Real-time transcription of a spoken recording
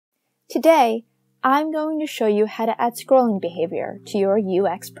Today, I'm going to show you how to add scrolling behavior to your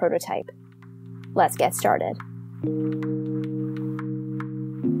UX prototype. Let's get started.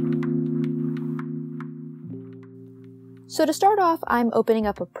 So to start off, I'm opening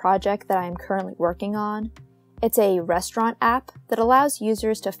up a project that I'm currently working on. It's a restaurant app that allows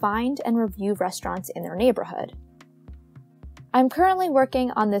users to find and review restaurants in their neighborhood. I'm currently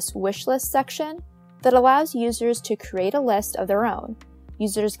working on this wish list section that allows users to create a list of their own.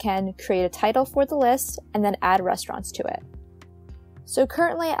 Users can create a title for the list and then add restaurants to it. So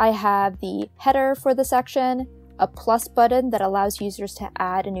currently I have the header for the section, a plus button that allows users to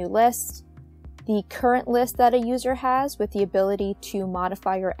add a new list, the current list that a user has with the ability to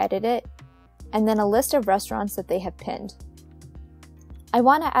modify or edit it, and then a list of restaurants that they have pinned. I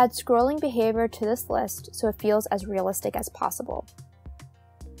want to add scrolling behavior to this list so it feels as realistic as possible.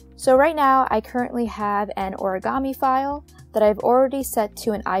 So right now I currently have an origami file that I've already set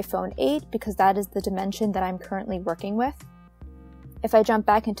to an iPhone 8 because that is the dimension that I'm currently working with. If I jump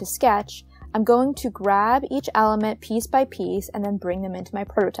back into Sketch, I'm going to grab each element piece by piece and then bring them into my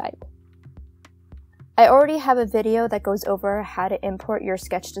prototype. I already have a video that goes over how to import your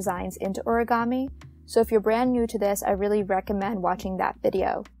sketch designs into Origami, so if you're brand new to this, I really recommend watching that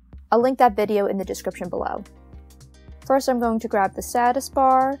video. I'll link that video in the description below. First, I'm going to grab the status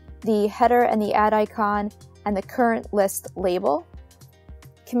bar, the header and the add icon, and the current list label.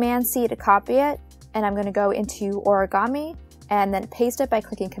 Command-C to copy it, and I'm going to go into Origami and then paste it by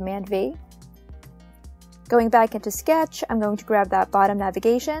clicking Command-V. Going back into Sketch, I'm going to grab that bottom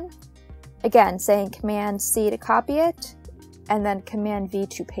navigation. Again, saying Command-C to copy it, and then Command-V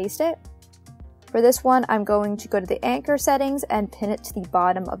to paste it. For this one, I'm going to go to the anchor settings and pin it to the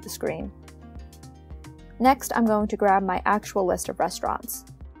bottom of the screen. Next, I'm going to grab my actual list of restaurants.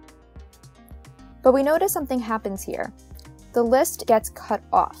 But we notice something happens here. The list gets cut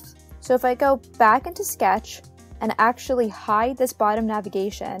off. So if I go back into Sketch and actually hide this bottom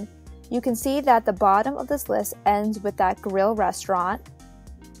navigation, you can see that the bottom of this list ends with that grill restaurant,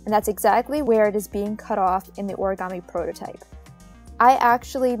 and that's exactly where it is being cut off in the Origami prototype. I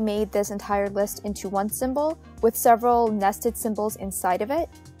actually made this entire list into one symbol with several nested symbols inside of it.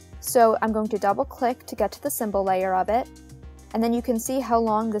 So I'm going to double click to get to the symbol layer of it, and then you can see how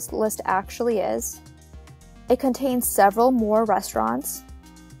long this list actually is. It contains several more restaurants.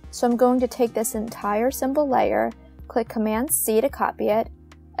 So I'm going to take this entire symbol layer, click Command-C to copy it,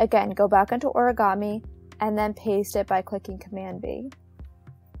 again go back into Origami, and then paste it by clicking Command-V.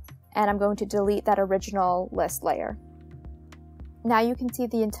 And I'm going to delete that original list layer. Now you can see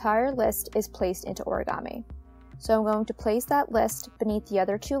the entire list is placed into Origami. So I'm going to place that list beneath the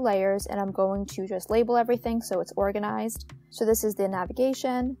other two layers, and I'm going to just label everything so it's organized. So this is the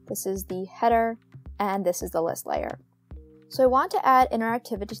navigation, this is the header, and this is the list layer. So I want to add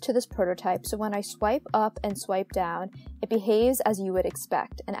interactivity to this prototype, so when I swipe up and swipe down, it behaves as you would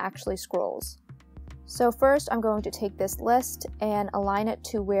expect and actually scrolls. So first I'm going to take this list and align it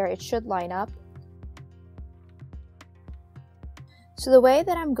to where it should line up. So the way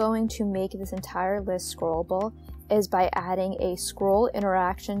that I'm going to make this entire list scrollable is by adding a scroll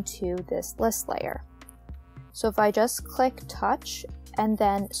interaction to this list layer. So if I just click touch and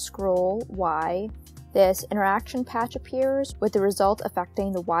then scroll Y, this interaction patch appears with the result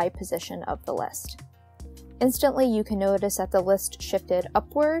affecting the Y position of the list. Instantly you can notice that the list shifted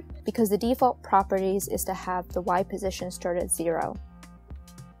upward because the default properties is to have the Y position start at 0.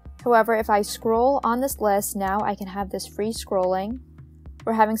 However, if I scroll on this list, now I can have this free scrolling.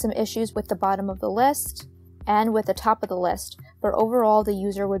 We're having some issues with the bottom of the list and with the top of the list, but overall the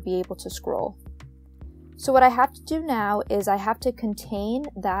user would be able to scroll. So what I have to do now is I have to contain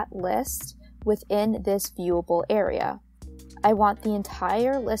that list within this viewable area. I want the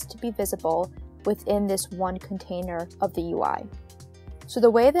entire list to be visible within this one container of the UI. So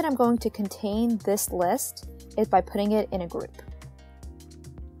the way that I'm going to contain this list is by putting it in a group.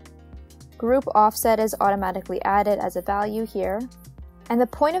 Group offset is automatically added as a value here. And the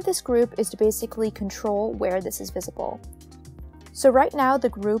point of this group is to basically control where this is visible. So right now the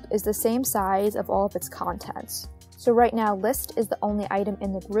group is the same size of all of its contents. So right now list is the only item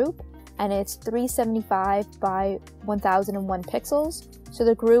in the group, and it's 375 by 1001 pixels, so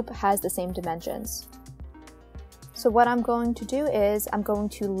the group has the same dimensions. So what I'm going to do is I'm going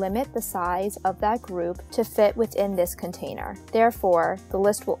to limit the size of that group to fit within this container. Therefore, the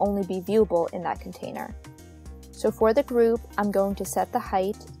list will only be viewable in that container. So for the group, I'm going to set the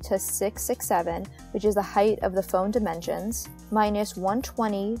height to 667, which is the height of the phone dimensions, minus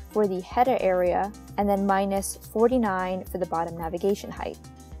 120 for the header area, and then minus 49 for the bottom navigation height.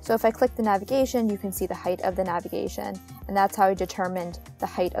 So if I click the navigation, you can see the height of the navigation, and that's how I determined the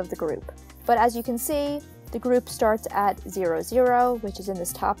height of the group. But as you can see, the group starts at 0, 0, which is in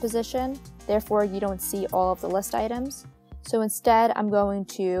this top position. Therefore, you don't see all of the list items. So instead, I'm going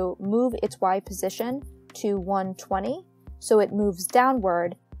to move its Y position to 120, so it moves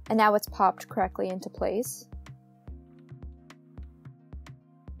downward, and now it's popped correctly into place.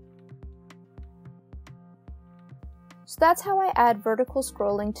 So that's how I add vertical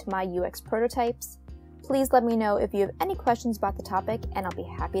scrolling to my UX prototypes. Please let me know if you have any questions about the topic, and I'll be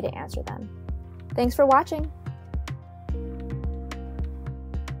happy to answer them. Thanks for watching!